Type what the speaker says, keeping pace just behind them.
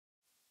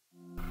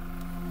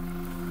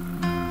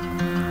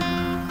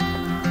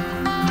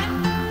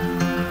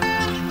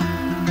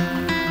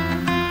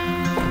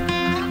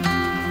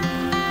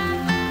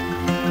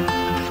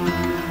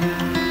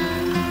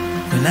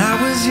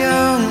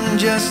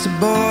just a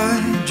boy,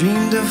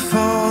 dreamed of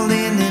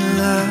falling in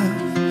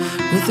love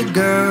with a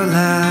girl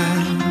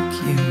like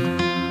you.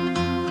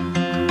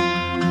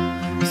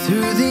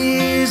 Through the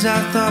years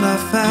I thought I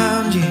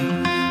found you,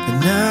 but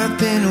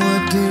nothing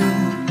would do.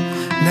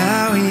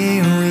 Now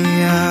here we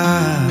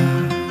are.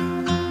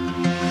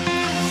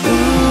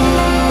 Ooh,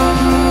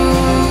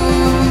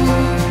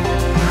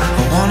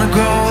 I wanna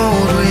grow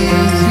old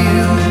with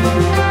you.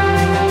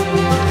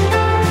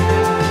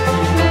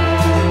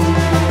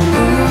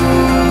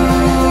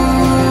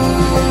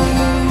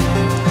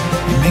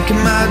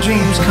 Making my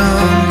dreams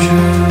come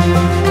true.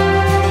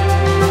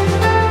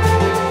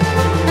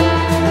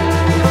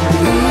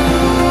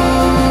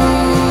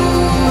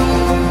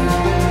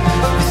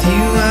 With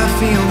you I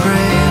feel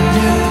brand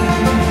new,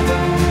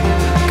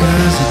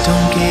 'cause I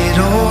don't get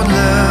old.